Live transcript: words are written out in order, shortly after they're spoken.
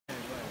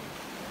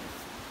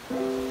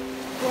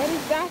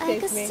that I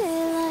is could me. stay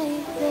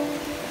like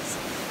this,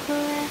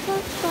 forever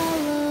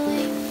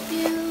following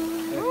you.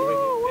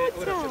 Oh,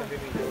 what's that?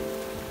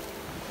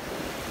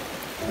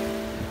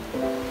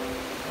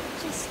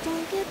 Just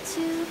don't get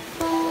too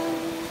far,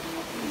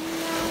 and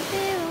I'll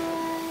be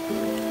right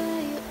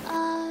where you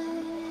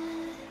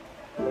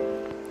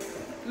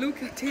are. Look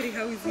at Terry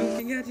how he's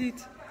looking at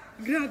it.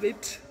 Grab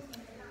it.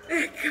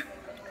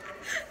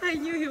 I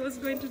knew he was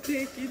going to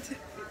take it.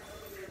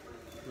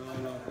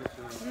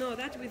 No,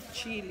 that with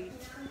chili.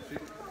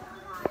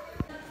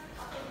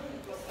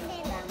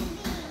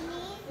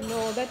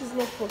 No, that is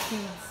not for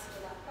kids.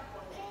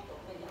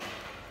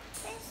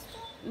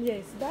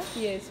 Yes, that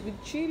yes,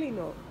 with chili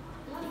no.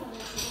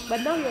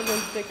 But now you're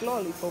going to take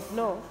lollipop,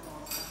 no?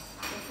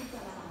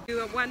 You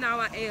are 1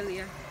 hour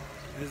earlier.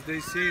 As they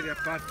say, the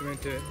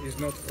apartment is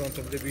not front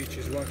of the beach,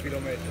 it's 1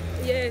 kilometer.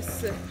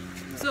 Yes.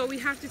 So we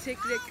have to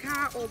take the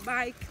car or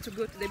bike to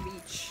go to the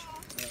beach.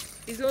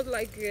 It's not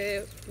like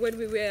when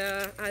we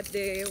were at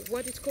the,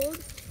 what it's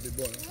called?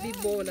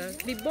 Bibona.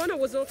 Bibona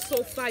was not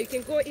so far. You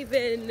can go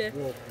even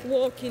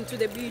walk into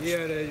the beach.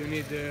 Here you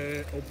need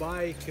a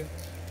bike.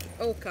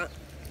 Okay.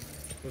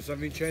 For San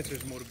Vincenzo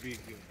is more big.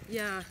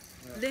 Yeah.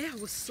 There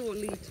was so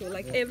little.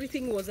 Like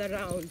everything was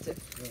around.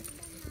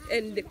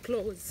 And the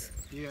clothes.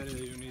 Here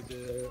you need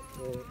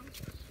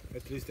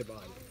at least a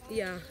bike.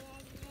 Yeah.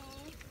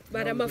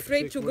 But Now I'm we have to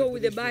afraid check to where go the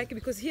with the beach bike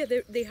because here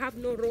they have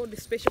no road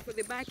special for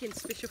the bike and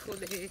special for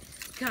the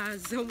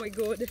cars. Oh my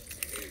God.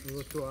 We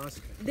have to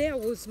ask. There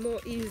was more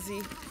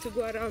easy to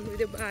go around with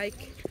the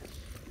bike.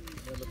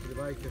 Yeah, but the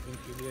bike I think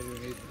here you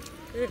need.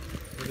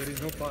 But there is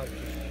no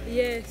parking.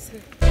 Yes.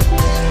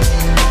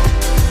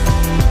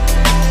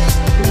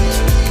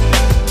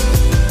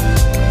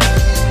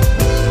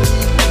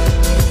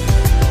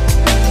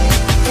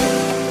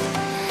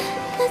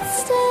 Let's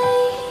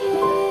stay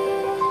here,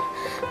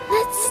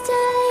 let's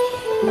stay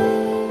here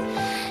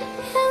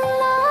in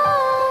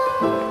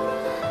love.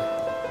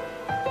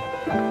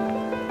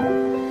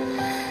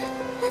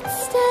 Let's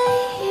stay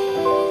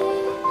here,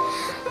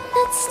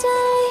 let's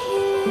stay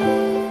here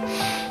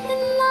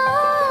in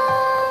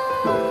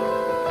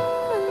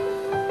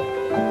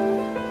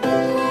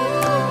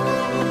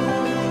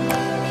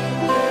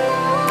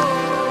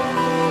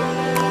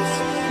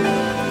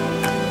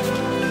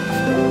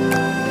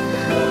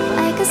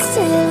I could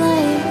stay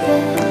like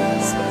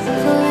this,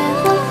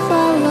 forever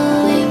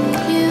following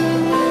you.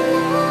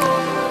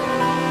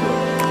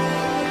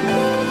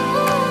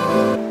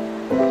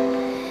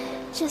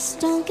 Just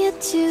don't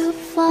get too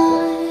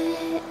far,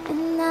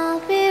 and I'll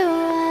be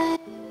right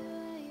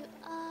where you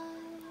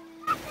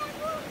are.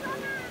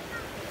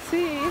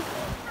 See?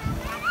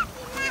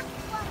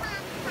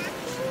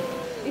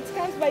 It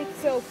stands by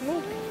itself.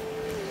 Look.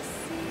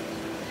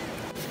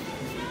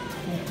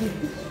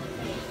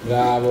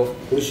 Bravo,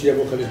 pulisci la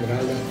bocca di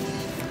Smeralda.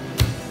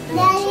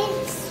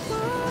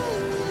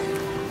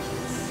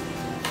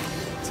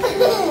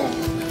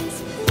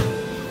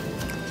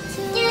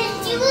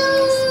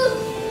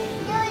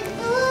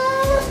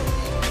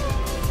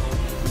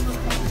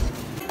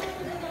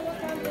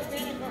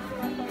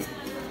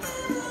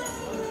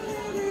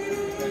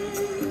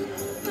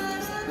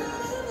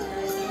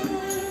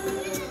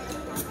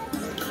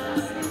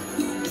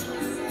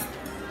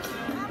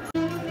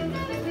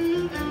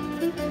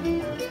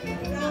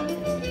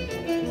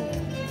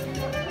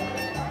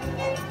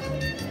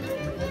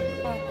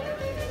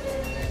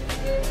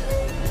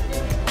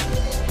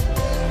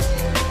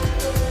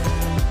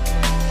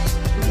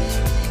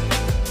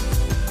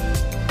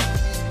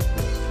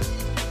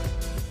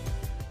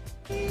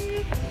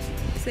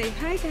 Say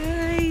hi,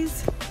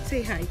 guys.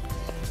 Say hi.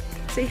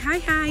 Say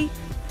hi.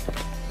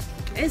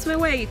 Esme,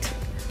 wait.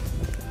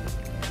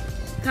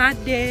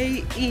 Third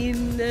day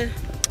in.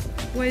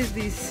 Where is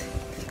this?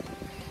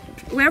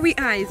 Where we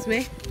are,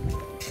 Esme?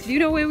 Do you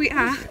know where we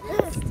are?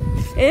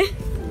 Eh?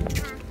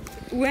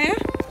 Where?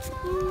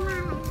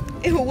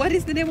 What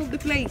is the name of the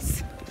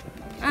place?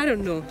 I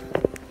don't know.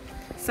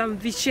 San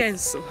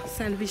Vincenzo.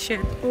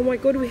 Oh my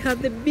God, we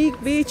have the big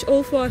beach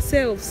all for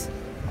ourselves.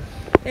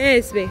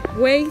 Esme,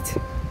 wait.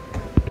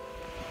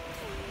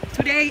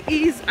 Today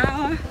is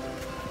our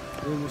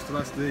Almost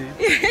last day.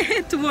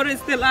 tomorrow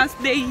is the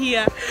last day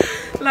here,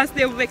 last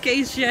day of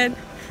vacation,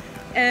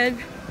 and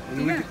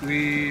yeah.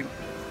 We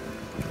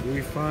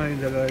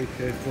find like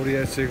 4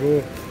 years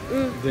ago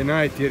the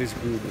night here is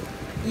good.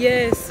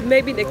 Yes,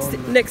 maybe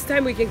next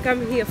time we can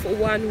come here for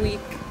 1 week,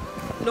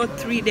 not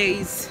 3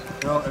 days.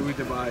 No, with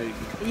the bike.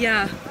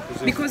 Yeah,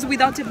 because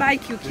without a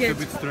bike you It's can't. a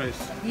bit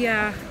stress.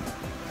 Yeah,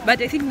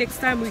 but I think next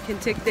time we can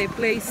take the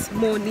place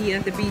more near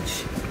the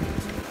beach.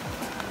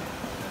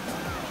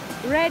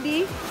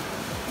 Ready?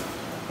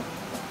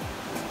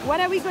 What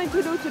are we going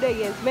to do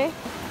today, Esme?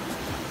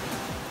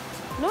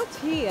 Not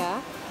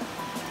here.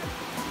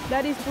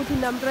 That is put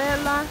an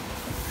umbrella.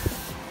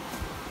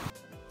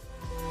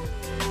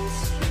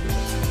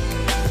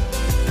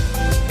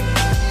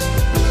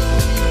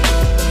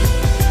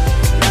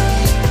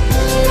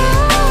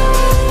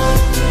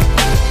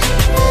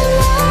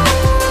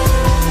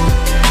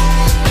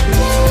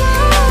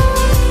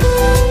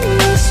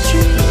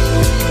 Street.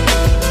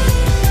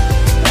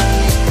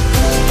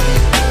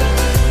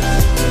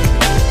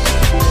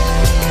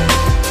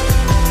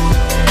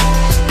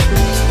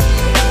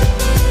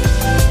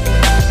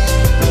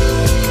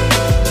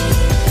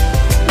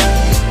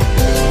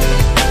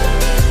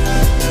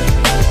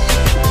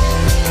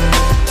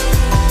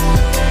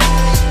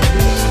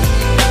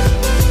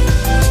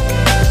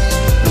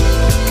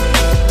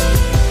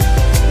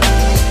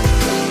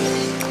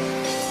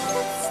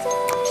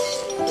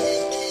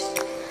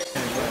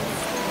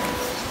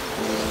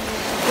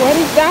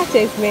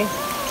 Grazie, Esme.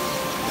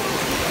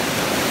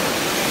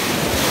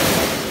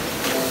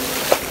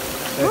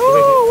 Oh,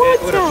 ora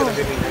what's c'è la that?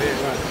 bevanda,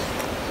 guarda.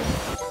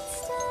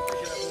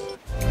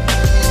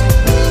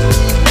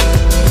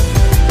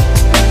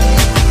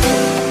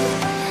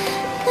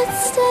 Let's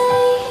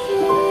stay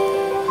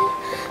here.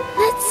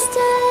 Let's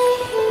stay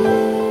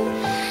here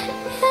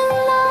in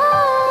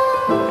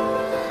love.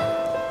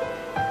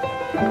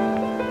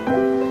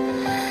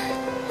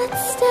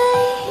 Let's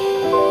stay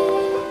here.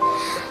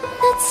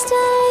 Let's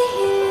stay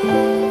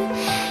here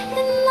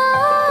in love.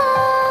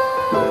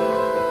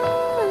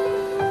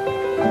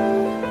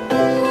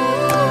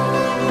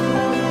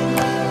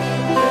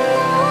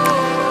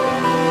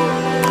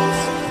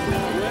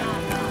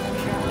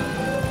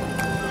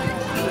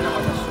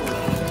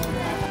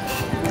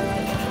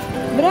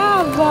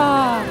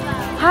 Brava!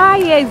 Hi,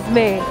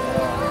 Esme!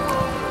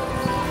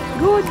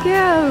 Good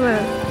girl!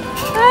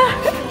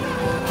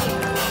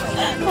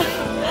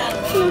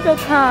 Look at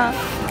her!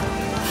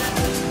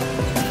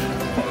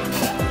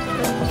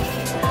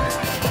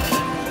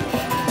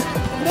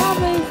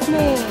 Brava,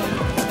 Esme!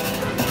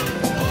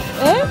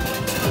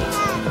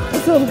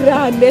 Sono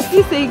grande,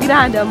 sì sei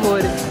grande,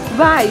 amore!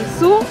 Vai,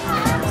 su!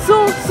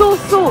 Su, su,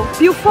 su!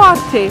 Più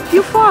forte,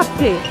 più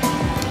forte!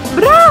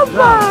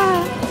 Brava!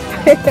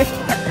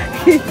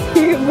 Che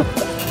schifo.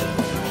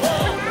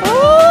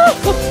 Oh!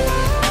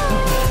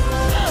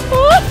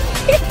 Oh!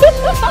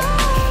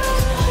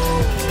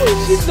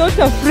 She's not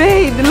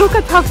afraid. Look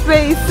at her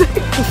face.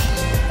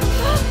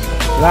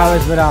 Brava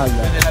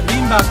Esmeralda. La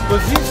bimba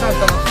così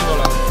salta non